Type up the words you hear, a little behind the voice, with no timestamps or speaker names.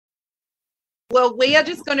Well, we are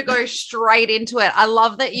just going to go straight into it. I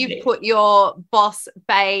love that you put your Boss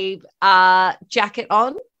Babe jacket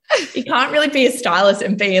on. You can't really be a stylist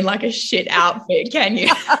and be in like a shit outfit, can you?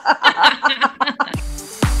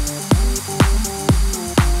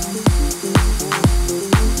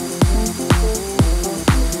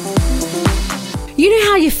 You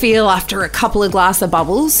know how you feel after a couple of glass of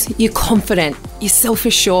bubbles? You're confident, you're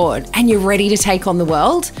self-assured, and you're ready to take on the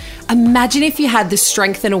world? Imagine if you had the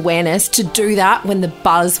strength and awareness to do that when the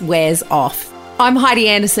buzz wears off. I'm Heidi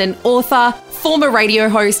Anderson, author, former radio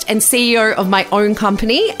host, and CEO of my own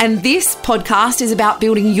company, and this podcast is about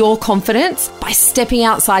building your confidence by stepping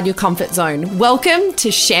outside your comfort zone. Welcome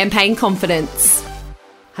to Champagne Confidence.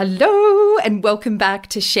 Hello, and welcome back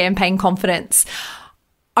to Champagne Confidence.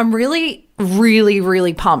 I'm really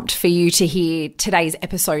pumped for you to hear today's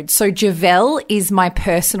episode. So Juvelle is my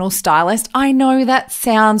personal stylist. I know that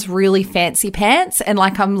sounds really fancy pants and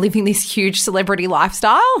like I'm living this huge celebrity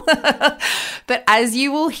lifestyle. But as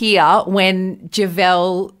you will hear when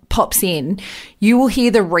Juvelle pops in, you will hear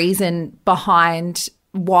the reason behind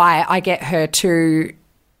why I get her to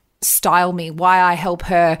style me, why I help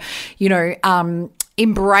her,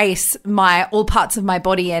 embrace all parts of my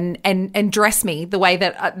body and dress me the way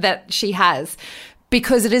that she has,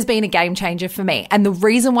 because it has been a game changer for me. And the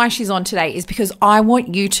reason why she's on today is because I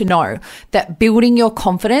want you to know that building your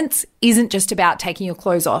confidence isn't just about taking your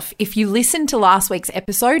clothes off. If you listen to last week's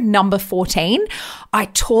episode, number 14, I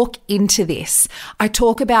talk into this. I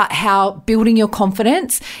talk about how building your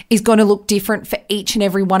confidence is going to look different for each and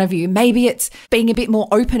every one of you. Maybe it's being a bit more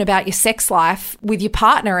open about your sex life with your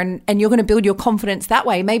partner and you're going to build your confidence that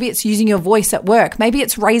way. Maybe it's using your voice at work. Maybe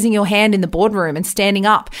it's raising your hand in the boardroom and standing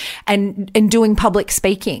up and doing public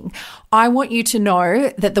speaking. I want you to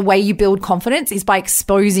know that the way you build confidence is by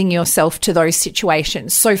exposing yourself to those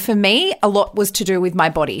situations. So for me, a lot was to do with my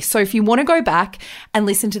body. So if you want to go back and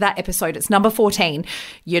listen to that episode, it's number 14.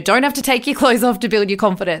 You don't have to take your clothes off to build your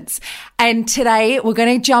confidence. And today we're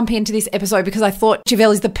going to jump into this episode because I thought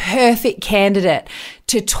Juvelle is the perfect candidate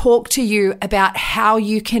to talk to you about how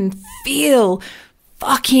you can feel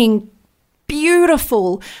fucking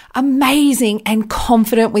beautiful, amazing, and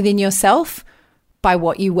confident within yourself by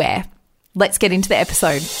what you wear. Let's get into the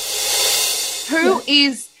episode. Who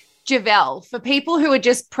is Juvelle? For people who are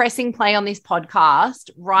just pressing play on this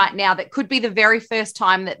podcast right now, that could be the very first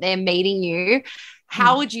time that they're meeting you,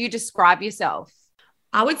 how would you describe yourself?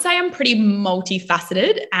 I would say I'm pretty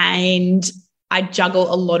multifaceted and I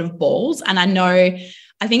juggle a lot of balls. And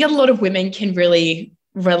I think a lot of women can really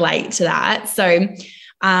relate to that. So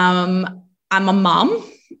I'm a mum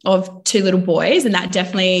of 2 little boys, and that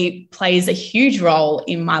definitely plays a huge role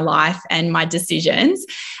in my life and my decisions.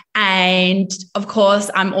 And of course,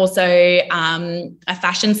 I'm also a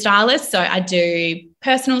fashion stylist. So I do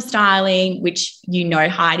personal styling, which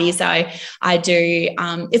Heidi. So I do,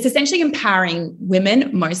 it's essentially empowering women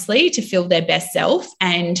mostly to feel their best self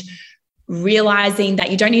and realizing that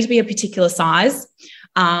you don't need to be a particular size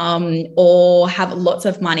or have lots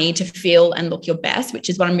of money to feel and look your best, which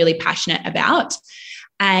is what I'm really passionate about.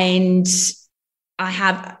 And I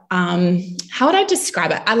have, how would I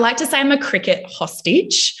describe it? I like to say I'm a cricket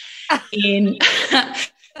hostage in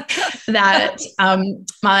that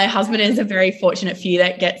my husband is a very fortunate few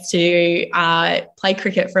that gets to play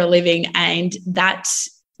cricket for a living, and that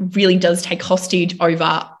really does take hostage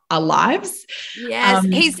over our lives. Yes,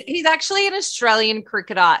 he's actually an Australian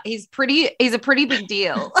cricketer. He's a pretty big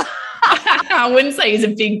deal. I wouldn't say he's a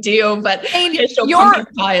big deal, but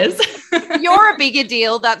you're a bigger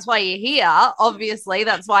deal. That's why you're here. Obviously,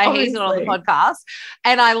 that's why he's not on the podcast.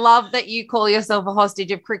 And I love that you call yourself a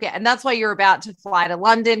hostage of cricket, and that's why you're about to fly to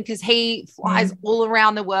London, because he flies all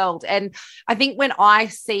around the world. And I think when I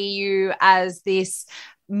see you as this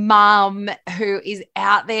mum who is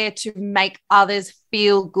out there to make others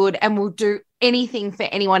feel good and will do anything for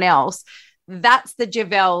anyone else, that's the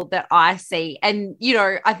Juvelle that I see. And,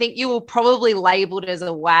 I think you were probably labeled as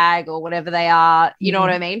a wag or whatever they are, you know what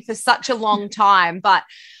I mean, for such a long time. But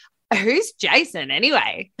who's Jason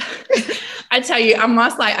anyway? I tell you,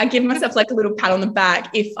 I give myself like a little pat on the back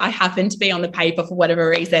if I happen to be on the paper for whatever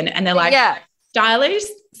reason. And they're like,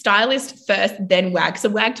 stylist first, then wag. So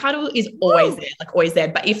wag title is always there.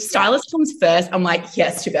 But if stylist comes first, I'm like,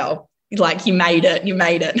 yes, Juvelle, like you made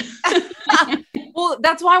it. Well,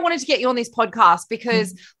 that's why I wanted to get you on this podcast,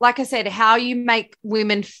 because like I said, how you make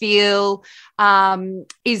women feel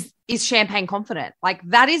is champagne confident. Like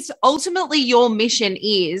that is ultimately your mission,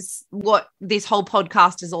 is what this whole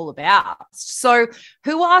podcast is all about. So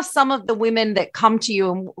who are some of the women that come to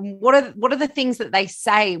you, and what are the things that they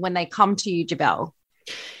say when they come to you, Juvelle?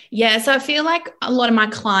 Yeah, so I feel like a lot of my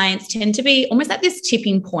clients tend to be almost at this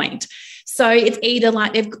tipping point. So it's either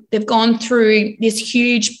like they've gone through this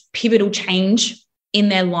huge pivotal change in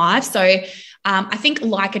their life. So I think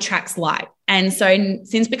like attracts like. And so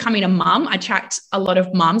since becoming a mum, I attract a lot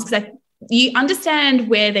of mums because you understand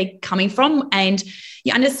where they're coming from, and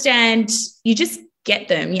you just get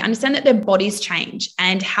them. You understand that their bodies change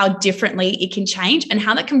and how differently it can change and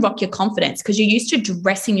how that can rock your confidence, because you're used to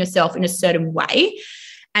dressing yourself in a certain way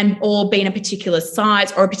or being a particular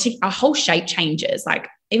size, or a whole shape changes. Like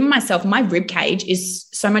even myself, my rib cage is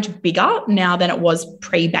so much bigger now than it was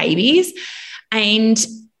pre-babies. And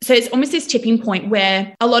so it's almost this tipping point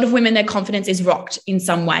where a lot of women, their confidence is rocked in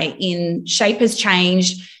some way. In shape has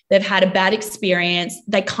changed. They've had a bad experience.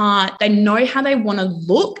 They know how they want to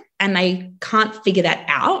look and they can't figure that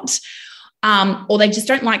out. Or they just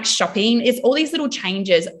don't like shopping. It's all these little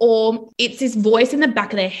changes, or it's this voice in the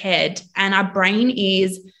back of their head. And our brain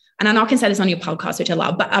is, and I know I can say this on your podcast, which I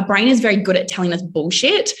love, but our brain is very good at telling us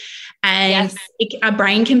bullshit. And our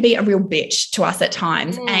brain can be a real bitch to us at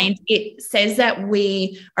times. And it says that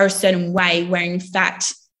we are a certain way, where in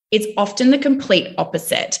fact it's often the complete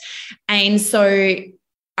opposite. And so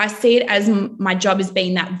I see it as my job as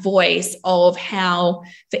being that voice of how,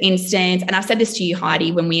 for instance, and I've said this to you,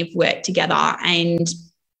 Heidi, when we've worked together, and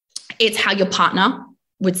it's how your partner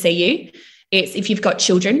would see you. It's if you've got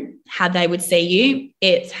children, how they would see you.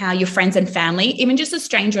 It's how your friends and family, even just a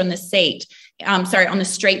stranger on the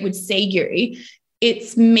street would see you.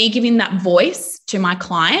 It's me giving that voice to my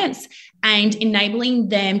clients and enabling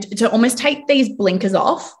them to almost take these blinkers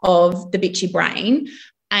off of the bitchy brain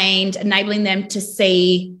and enabling them to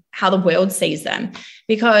see how the world sees them,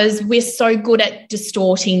 because we're so good at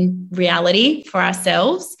distorting reality for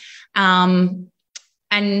ourselves, and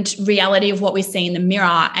reality of what we see in the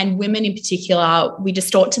mirror. And women in particular, we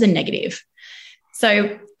distort to the negative.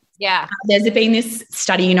 So there's been this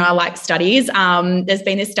study, I like studies. There's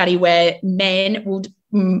been this study where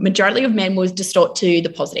majority of men will distort to the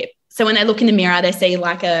positive. So when they look in the mirror, they see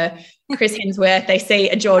like a Chris Hemsworth, they see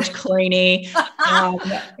a George Clooney.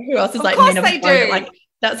 Who else is like men? Of course they do. Like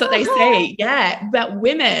that's what they see. Yeah. But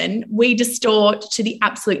women, we distort to the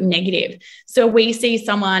absolute negative. So we see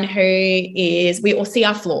someone we all see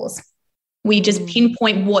our flaws. We just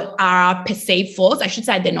pinpoint what are our perceived flaws. I should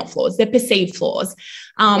say they're not flaws, they're perceived flaws.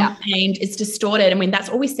 And it's distorted. I mean, that's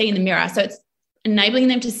all we see in the mirror. So it's enabling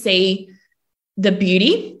them to see the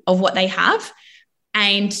beauty of what they have,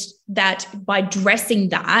 and that by dressing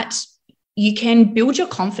that, you can build your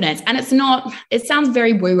confidence. And it sounds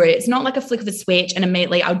very woo-woo. It's not like a flick of a switch and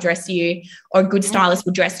immediately I'll dress you, or a good stylist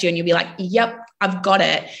will dress you and you'll be like, yep, I've got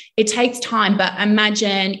it. It takes time. But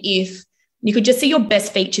imagine if you could just see your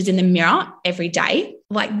best features in the mirror every day.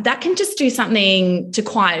 Like that can just do something to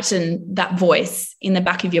quieten that voice in the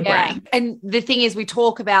back of your brain. And the thing is, we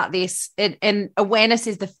talk about this, and awareness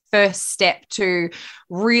is the first step to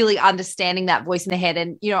really understanding that voice in the head.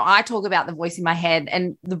 And, I talk about the voice in my head,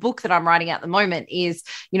 and the book that I'm writing at the moment is,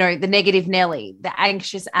 the negative Nelly, the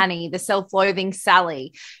anxious Annie, the self-loathing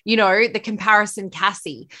Sally, the comparison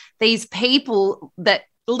Cassie, these people that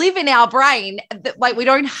live in our brain, that like we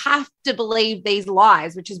don't have to believe these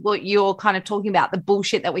lies, which is what you're kind of talking about, the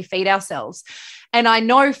bullshit that we feed ourselves. And I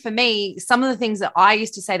know for me, some of the things that I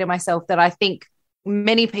used to say to myself that I think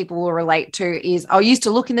many people will relate to is I used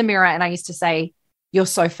to look in the mirror and I used to say, you're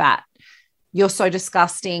so fat, you're so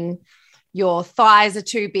disgusting, your thighs are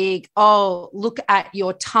too big, oh, look at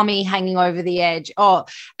your tummy hanging over the edge. Oh,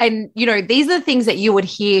 and, these are the things that you would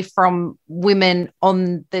hear from women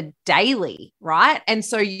on the daily, right? And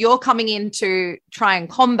so you're coming in to try and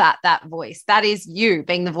combat that voice. That is you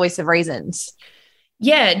being the voice of reasons.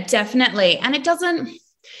 Yeah, definitely. And it doesn't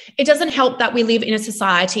help that we live in a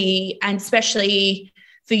society, and especially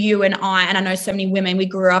for you and I know so many women, we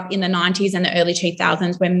grew up in the 90s and the early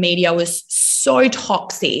 2000s when media was so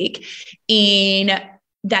toxic in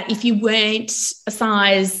that if you weren't a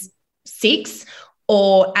size 6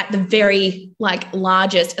 or at the very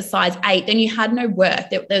largest a size 8, then you had no worth.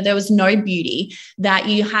 There was no beauty, that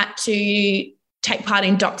you had to take part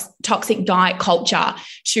in toxic diet culture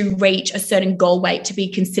to reach a certain goal weight to be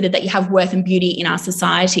considered that you have worth and beauty in our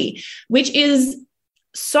society, which is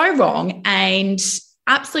so wrong and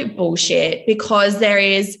absolute bullshit, because there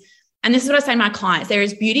is, and this is what I say to my clients, there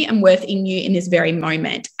is beauty and worth in you in this very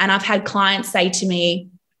moment. And I've had clients say to me,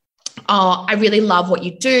 oh, I really love what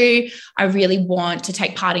you do. I really want to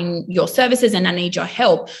take part in your services and I need your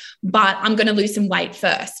help, but I'm going to lose some weight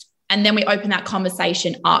first. And then we open that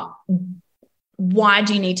conversation up. Why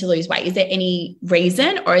do you need to lose weight? Is there any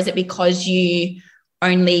reason, or is it because you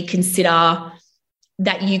only consider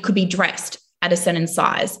that you could be dressed at a certain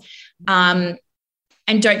size. And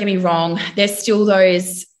don't get me wrong, there's still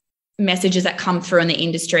those messages that come through in the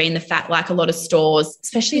industry and the fact like a lot of stores,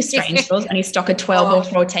 especially Australian stores, only stock a 12 or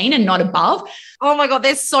 14 and not above. Oh my God,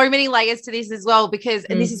 there's so many layers to this as well because,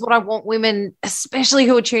 and this is what I want women, especially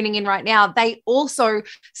who are tuning in right now, they also,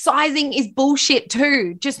 sizing is bullshit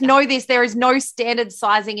too. Just know this, there is no standard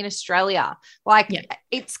sizing in Australia. Like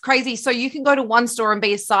it's crazy. So you can go to one store and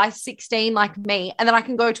be a size 16 like me, and then I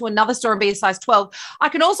can go to another store and be a size 12. I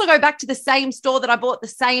can also go back to the same store that I bought the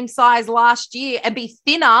same size last year and be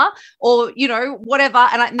thinner or, you know, whatever.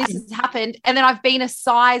 And this has happened. And then I've been a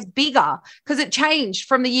size bigger because it changed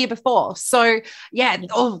from the year before. So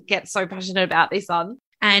get so passionate about this one.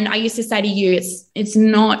 And I used to say to you, it's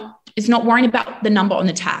not worrying about the number on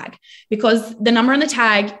the tag, because the number on the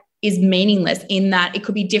tag is meaningless in that it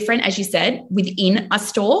could be different, as you said, within a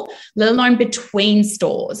store, let alone between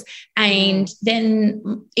stores. And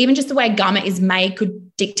then even just the way a garment is made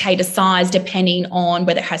could dictate a size depending on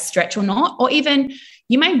whether it has stretch or not, or even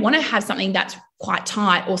you may want to have something that's quite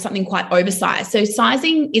tight or something quite oversized. So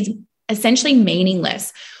sizing is essentially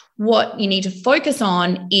meaningless. What you need to focus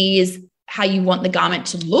on is how you want the garment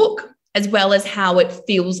to look, as well as how it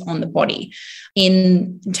feels on the body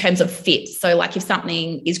in terms of fit. So like if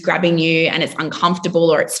something is grabbing you and it's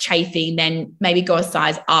uncomfortable or it's chafing, then maybe go a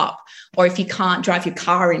size up. Or if you can't drive your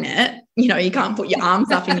car in it, you know, you can't put your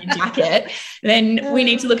arms up in your jacket, then we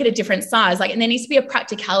need to look at a different size. Like, and there needs to be a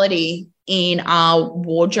practicality in our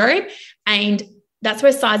wardrobe. And that's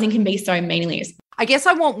where sizing can be so meaningless. I guess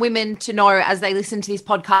I want women to know as they listen to this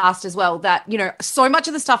podcast as well that, you know, so much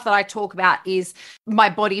of the stuff that I talk about is my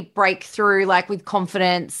body breakthrough, like with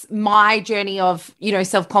confidence. My journey of, you know,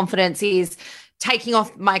 self-confidence is taking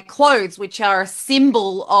off my clothes, which are a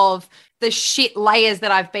symbol of the shit layers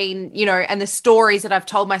that I've been, you know, and the stories that I've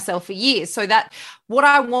told myself for years. So that what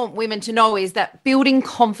I want women to know is that building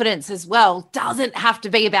confidence as well doesn't have to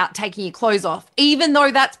be about taking your clothes off, even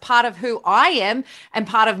though that's part of who I am and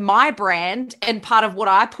part of my brand and part of what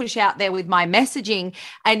I push out there with my messaging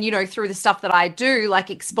and, you know, through the stuff that I do, like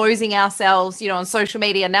exposing ourselves, you know, on social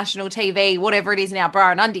media, national TV, whatever it is in our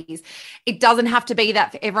bra and undies. It doesn't have to be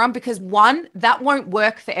that for everyone because one, that won't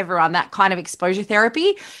work for everyone, that kind of exposure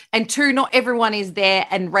therapy. And two, not everyone is there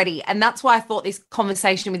and ready. And that's why I thought this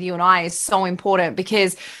conversation with you and I is so important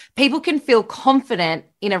because people can feel confident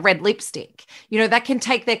in a red lipstick. You know, that can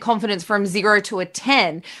take their confidence from 0 to a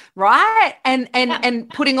 10, right? And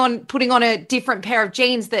putting on a different pair of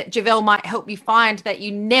jeans that Juvelle might help you find that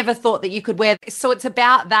you never thought that you could wear. So it's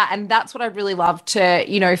about that. And that's what I really love to,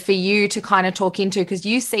 you know, for you to kind of talk into because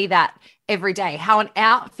you see that every day, how an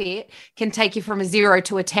outfit can take you from a 0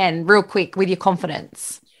 to a 10 real quick with your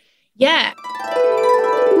confidence. Yeah.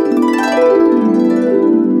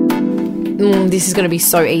 This is going to be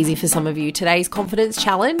so easy for some of you. Today's confidence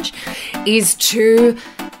challenge is to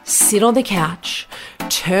sit on the couch,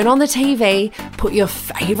 turn on the TV, put your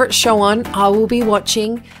favorite show on. I will be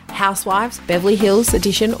watching Housewives, Beverly Hills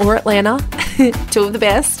Edition or Atlanta, two of the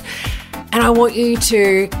best. And I want you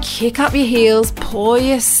to kick up your heels, pour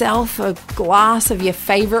yourself a glass of your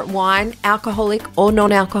favorite wine, alcoholic or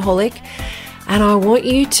non-alcoholic, and I want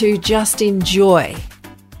you to just enjoy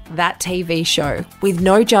that TV show with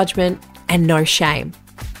no judgment and no shame.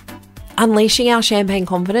 Unleashing our champagne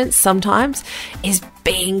confidence sometimes is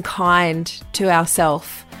being kind to ourselves,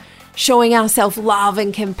 showing ourselves love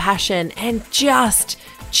and compassion, and just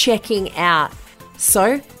checking out.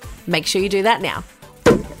 So make sure you do that now.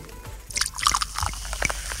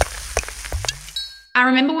 I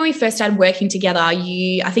remember when we first started working together, I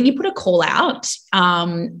think you put a call out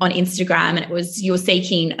on Instagram and it was you were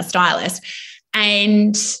seeking a stylist.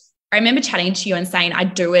 And I remember chatting to you and saying, I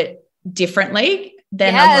do it differently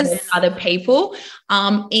than a lot of other people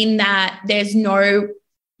in that there's no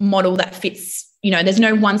model that fits, you know, there's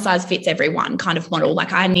no one size fits everyone kind of model.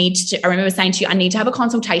 Like I remember saying to you, I need to have a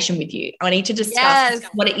consultation with you. I need to discuss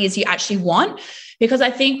what it is you actually want because I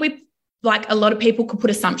think a lot of people could put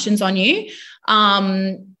assumptions on you.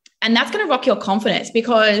 And that's going to rock your confidence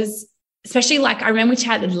because especially like I remember we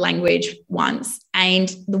chatted language once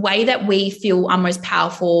and the way that we feel our most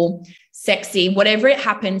powerful, sexy, whatever it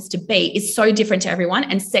happens to be is so different to everyone.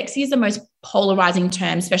 And sexy is the most polarizing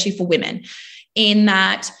term, especially for women, in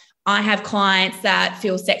that I have clients that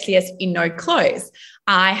feel sexiest in no clothes.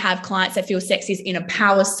 I have clients that feel sexiest in a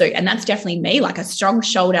power suit. And that's definitely me, like a strong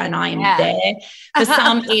shoulder and I am there. For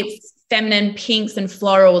some, it's feminine pinks and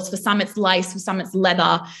florals. For some, it's lace. For some, it's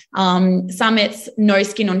leather. Some, it's no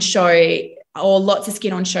skin on show or lots of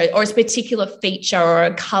skin on show or it's a particular feature or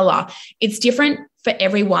a color. It's different for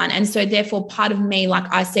everyone. And so therefore part of me, like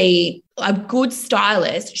I see a good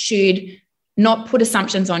stylist should not put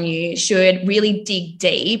assumptions on you, should really dig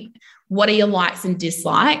deep. What are your likes and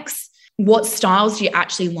dislikes? What styles do you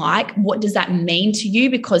actually like? What does that mean to you?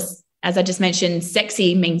 Because as I just mentioned,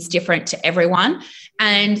 sexy means different to everyone.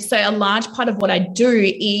 And so a large part of what I do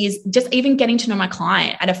is just even getting to know my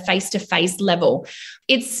client at a face-to-face level.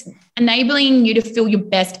 It's enabling you to feel your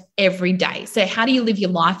best every day. So how do you live your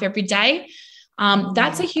life every day?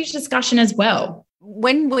 That's a huge discussion as well.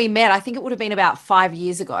 When we met, I think it would have been about 5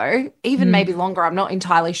 years ago, even maybe longer. I'm not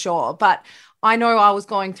entirely sure, but I know I was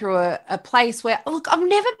going through a place where, look, I've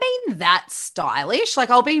never been that stylish.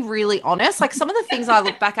 Like, I'll be really honest. Like, some of the things I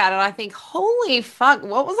look back at and I think, holy fuck,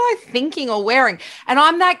 what was I thinking or wearing? And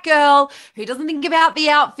I'm that girl who doesn't think about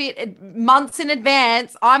the outfit months in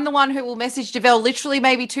advance. I'm the one who will message Juvelle literally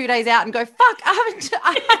maybe 2 days out and go, fuck,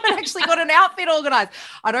 I haven't actually got an outfit organized.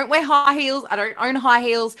 I don't wear high heels. I don't own high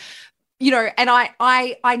heels. You know, and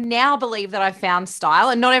I now believe that I've found style,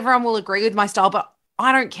 and not everyone will agree with my style, but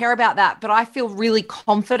I don't care about that. But I feel really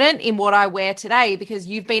confident in what I wear today because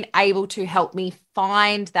you've been able to help me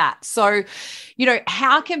find that. So, you know,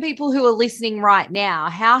 how can people who are listening right now,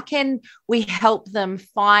 how can we help them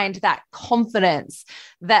find that confidence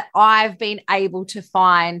that I've been able to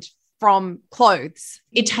find from clothes?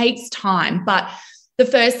 It takes time, but the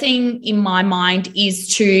first thing in my mind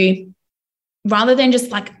is to, rather than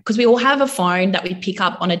just like, because we all have a phone that we pick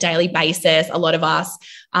up on a daily basis, a lot of us,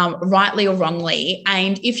 rightly or wrongly.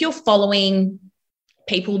 And if you're following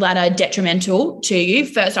people that are detrimental to you,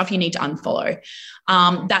 first off, you need to unfollow.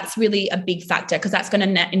 That's really a big factor because that's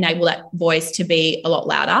going to enable that voice to be a lot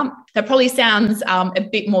louder. That probably sounds a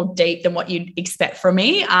bit more deep than what you'd expect from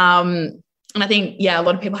me. And I think, yeah, a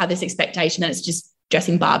lot of people have this expectation that it's just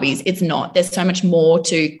dressing Barbies. It's not. There's so much more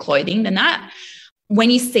to clothing than that. When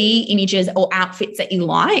you see images or outfits that you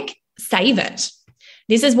like, save it.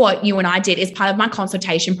 This is what you and I did as part of my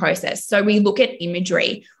consultation process. So we look at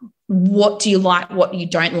imagery. What do you like? What you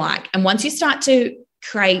don't like? And once you start to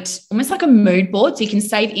create almost like a mood board, so you can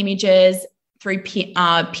save images through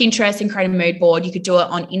Pinterest and create a mood board. You could do it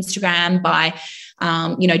on Instagram by,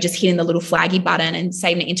 just hitting the little flaggy button and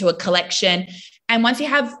saving it into a collection. And once you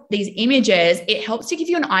have these images, it helps to give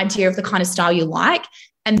you an idea of the kind of style you like,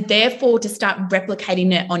 and therefore to start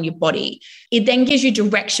replicating it on your body. It then gives you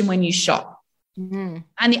direction when you shop. Mm-hmm.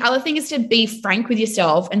 And the other thing is to be frank with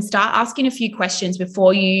yourself and start asking a few questions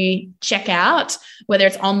before you check out, whether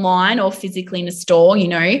it's online or physically in a store. You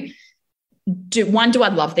know, do I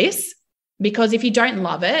love this? Because if you don't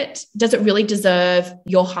love it, does it really deserve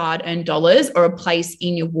your hard-earned dollars or a place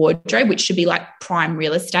in your wardrobe, which should be like prime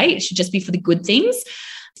real estate? It should just be for the good things.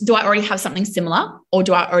 Do I already have something similar, or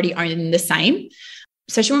do I already own the same?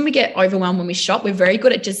 Especially when we get overwhelmed when we shop, we're very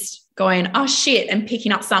good at just going, oh shit, and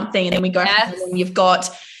picking up something. And then we go, and you've got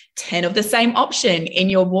 10 of the same option in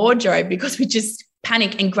your wardrobe because we just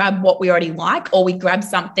panic and grab what we already like, or we grab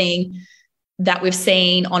something that we've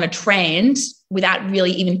seen on a trend without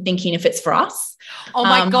really even thinking if it's for us. Oh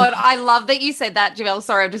my God. I love that you said that, Juvelle.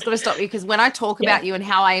 Sorry, I've just got to stop you because when I talk about you and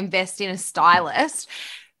how I invest in a stylist,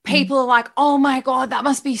 people are like, oh my God, that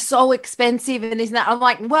must be so expensive and isn't that? I'm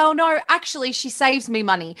like, well, no, actually she saves me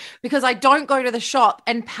money because I don't go to the shop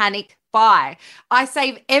and panic buy. I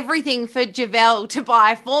save everything for Juvelle to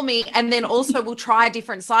buy for me, and then also we'll try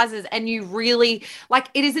different sizes. And you really, like,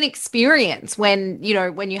 it is an experience when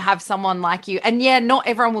you have someone like you. And yeah, not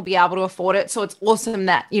everyone will be able to afford it. So it's awesome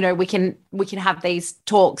that, we can have these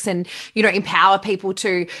talks and, empower people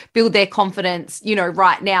to build their confidence,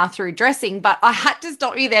 right now through dressing. But I had to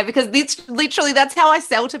stop you there because literally that's how I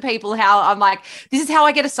sell to people, how I'm like, this is how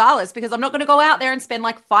I get a stylist, because I'm not going to go out there and spend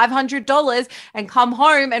like $500 and come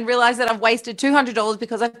home and realize that I've wasted $200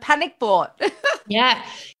 because I've panic bought. Yeah.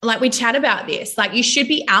 Like we chat about this, like you should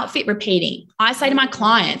be outfit repeating. I say to my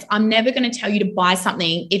clients, I'm never going to tell you to buy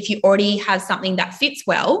something if you already have something that fits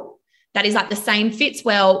well, that is like the same, fits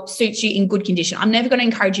well, suits you in good condition. I'm never going to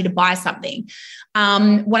encourage you to buy something.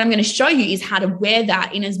 What I'm going to show you is how to wear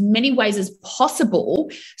that in as many ways as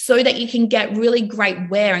possible so that you can get really great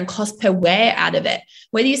wear and cost per wear out of it.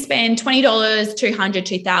 Whether you spend $20,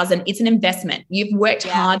 $200, $2,000, it's an investment. You've worked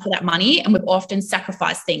hard for that money, and we've often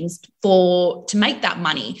sacrificed things to make that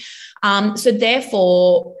money. So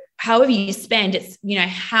therefore, however you spend, it's,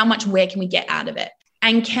 how much wear can we get out of it?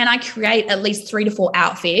 And can I create at least 3 to 4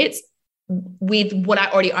 outfits with what I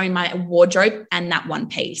already own, my wardrobe, and that one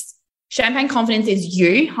piece? Champagne confidence is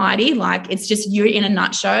you, Heidi. Like, it's just you in a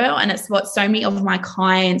nutshell. And it's what so many of my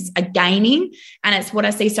clients are gaining. And it's what I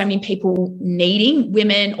see so many people needing,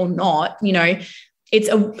 women or not. It's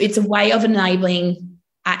a way of enabling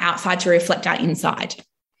our outside to reflect our inside.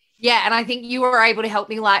 Yeah. And I think you were able to help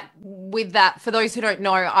me like with that, for those who don't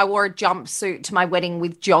know, I wore a jumpsuit to my wedding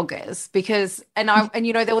with joggers because, and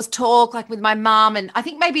you know, there was talk like with my mum, and I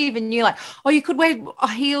think maybe even you, like, oh, you could wear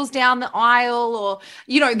heels down the aisle, or,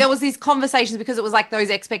 you know, there was these conversations because it was like those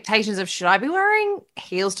expectations of, should I be wearing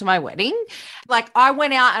heels to my wedding? Like, I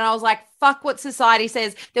went out and I was like, fuck what society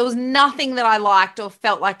says. There was nothing that I liked or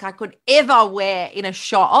felt like I could ever wear in a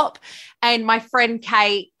shop. And my friend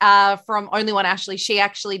Kate from Only One Ashley, she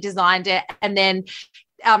actually designed it. And then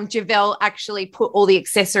Juvelle actually put all the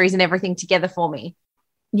accessories and everything together for me.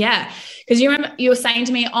 Yeah. Because you remember you were saying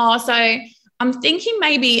to me, oh, so I'm thinking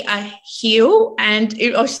maybe a heel. And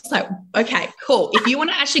I was just like, okay, cool. If you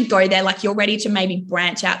want to actually go there, like you're ready to maybe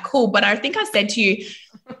branch out, cool. But I think I said to you,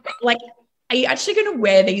 like, are you actually going to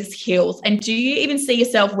wear these heels? And do you even see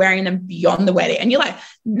yourself wearing them beyond the wedding? And you're like,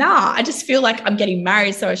 nah, I just feel like I'm getting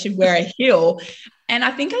married, so I should wear a heel. And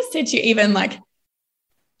I think I said to you even like,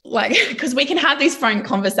 because we can have these phone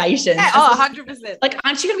conversations. Yeah, 100%. Like,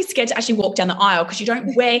 aren't you going to be scared to actually walk down the aisle because you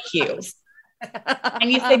don't wear heels?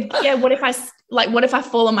 And you said, yeah, what if I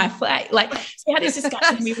fall on my flat? Like, so we had this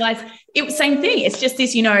discussion and we realized it was the same thing. It's just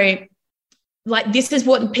this, you know, like, this is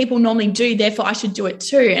what people normally do, therefore I should do it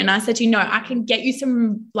too. And I said, you know, I can get you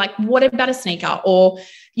some, like, what about a sneaker, or,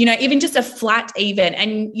 you know, even just a flat even.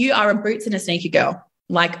 And you are a boots and a sneaker girl,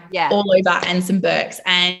 like, all over, and some Birks.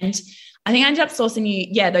 And I think I ended up sourcing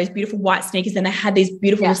you, those beautiful white sneakers. And they had these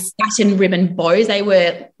beautiful satin ribbon bows. They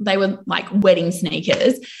were like wedding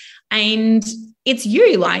sneakers. And it's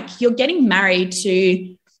you, like, you're getting married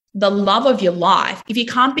to the love of your life. If you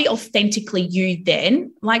can't be authentically you,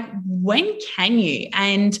 then, like, when can you?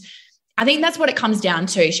 And I think that's what it comes down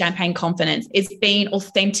to, champagne confidence. It's being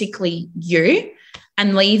authentically you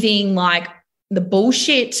and leaving, like, the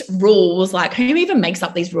bullshit rules. Like, who even makes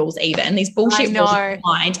up these rules even? These bullshit rules in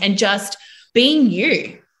mind, and just being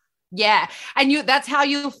you. Yeah. And that's how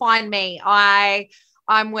you'll find me.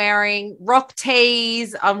 I'm wearing rock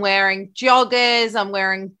tees, I'm wearing joggers, I'm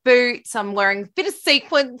wearing boots, I'm wearing a bit of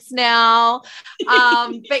sequins now.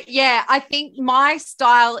 But yeah, I think my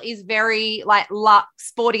style is very like luxe,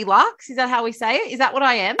 sporty luxe. Is that how we say it? Is that what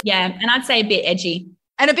I am? Yeah. And I'd say a bit edgy.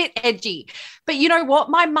 And a bit edgy. But you know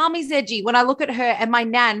what? My mum is edgy. When I look at her and my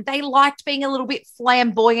nan, they liked being a little bit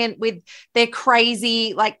flamboyant with their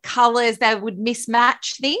crazy like colors. They would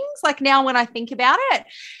mismatch things. Like, now when I think about it,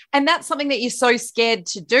 and that's something that you're so scared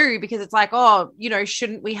to do, because it's like, oh, you know,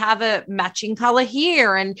 shouldn't we have a matching color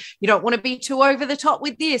here? And you don't want to be too over the top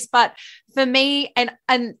with this. But for me, and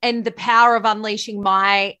the power of unleashing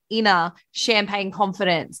my inner champagne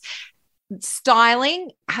confidence, styling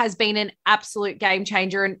has been an absolute game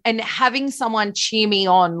changer, and having someone cheer me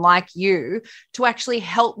on like you to actually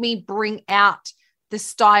help me bring out the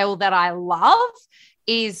style that I love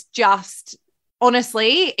is just,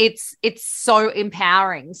 honestly, it's so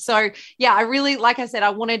empowering. So yeah, I really, like I said,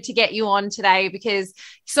 I wanted to get you on today because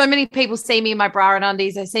so many people see me in my bra and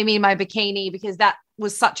undies, they see me in my bikini, because that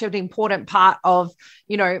was such an important part of,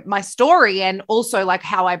 you know, my story, and also like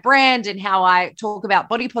how I brand and how I talk about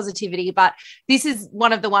body positivity. But this is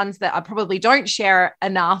one of the ones that I probably don't share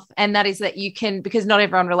enough. And that is that you can, because not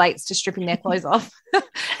everyone relates to stripping their clothes off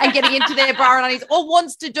and getting into their bra and undies, or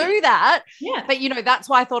wants to do that. Yeah. But, you know, that's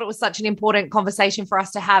why I thought it was such an important conversation for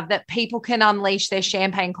us to have, that people can unleash their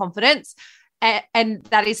champagne confidence, and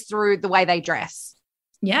that is through the way they dress.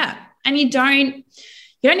 Yeah. And you don't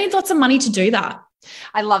need lots of money to do that.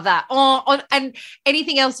 I love that. And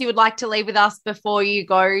anything else you would like to leave with us before you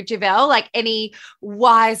go, Juvelle? Like, any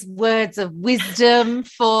wise words of wisdom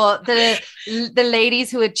for the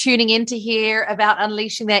ladies who are tuning in to hear about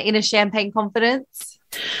unleashing their inner champagne confidence?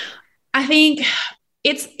 I think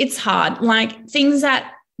it's hard. Like, things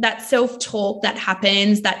that self-talk that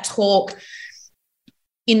happens, that talk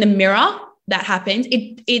in the mirror that happens,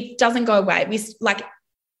 it doesn't go away.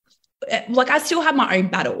 Like I still have my own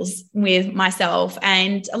battles with myself,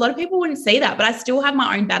 and a lot of people wouldn't see that, but I still have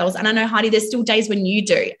my own battles. And I know, Heidi, there's still days when you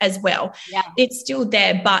do as well. Yeah. It's still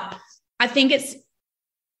there, but I think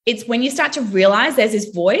it's when you start to realize there's this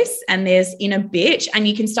voice and there's inner bitch, and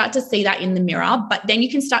you can start to see that in the mirror, but then you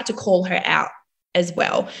can start to call her out as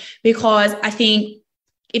well. Because I think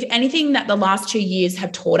if anything that the last 2 years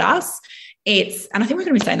have taught us, and I think we're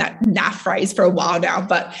going to be saying that naff phrase for a while now,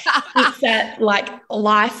 but it's that, like,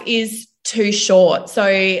 life is too short.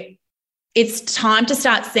 So it's time to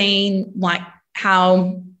start seeing, like,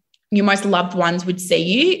 how your most loved ones would see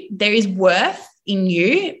you. There is worth in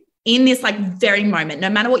you in this, like, very moment, no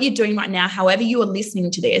matter what you're doing right now, however you are listening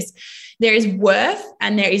to this, there is worth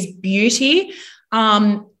and there is beauty.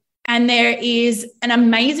 And there is an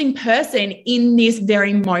amazing person in this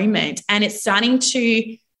very moment. And it's starting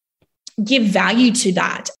to give value to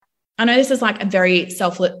that. I know this is like a very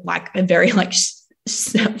selfish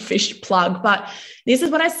plug, but this is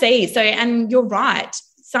what I see. So, and you're right.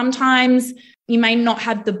 Sometimes you may not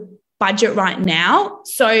have the budget right now.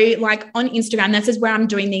 So like on Instagram, this is where I'm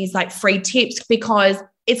doing these like free tips because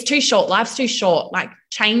it's too short. Life's too short. Like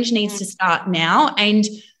change needs to start now. And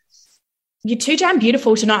you're too damn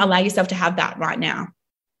beautiful to not allow yourself to have that right now.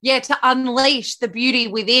 Yeah, to unleash the beauty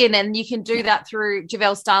within, and you can do that through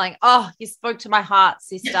Juvelle Styling. Oh, you spoke to my heart,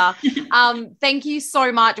 sister. Thank you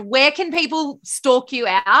so much. Where can people stalk you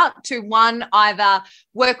out to, one, either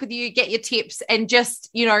work with you, get your tips, and just,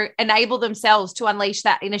 you know, enable themselves to unleash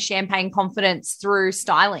that inner champagne confidence through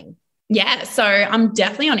styling? Yeah, so I'm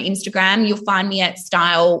definitely on Instagram. You'll find me at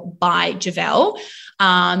Style by Juvelle.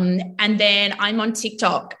 And then I'm on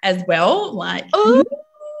TikTok as well. Like, ooh.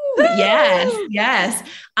 Yes.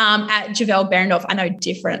 At Juvelle Behrendorff. I know,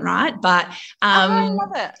 different, right? But I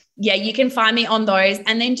love it. Yeah, you can find me on those,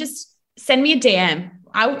 and then just send me a DM.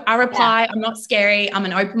 I reply. I'm not scary. I'm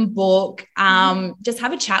an open book. Just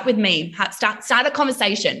have a chat with me. Start a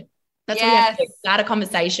conversation. That's what you have to do. Start a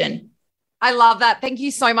conversation. I love that. Thank you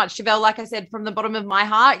so much, Juvelle. Like I said, from the bottom of my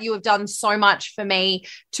heart, you have done so much for me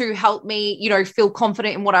to help me, you know, feel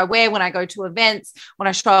confident in what I wear when I go to events, when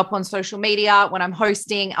I show up on social media, when I'm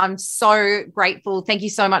hosting. I'm so grateful. Thank you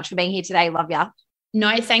so much for being here today. Love ya.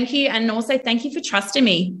 No, thank you. And also thank you for trusting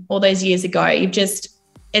me all those years ago.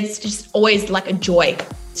 It's just always like a joy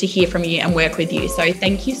to hear from you and work with you. So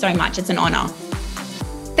thank you so much. It's an honor.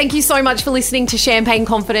 Thank you so much for listening to Champagne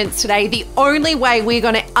Confidence today. The only way we're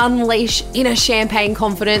going to unleash inner champagne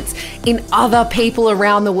confidence in other people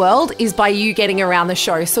around the world is by you getting around the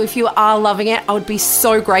show. So if you are loving it, I would be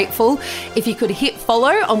so grateful if you could hit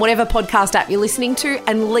follow on whatever podcast app you're listening to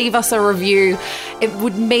and leave us a review. It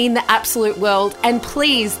would mean the absolute world. And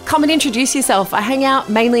please come and introduce yourself. I hang out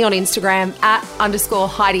mainly on Instagram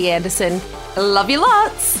 @_Heidi Anderson. Love you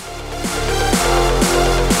lots.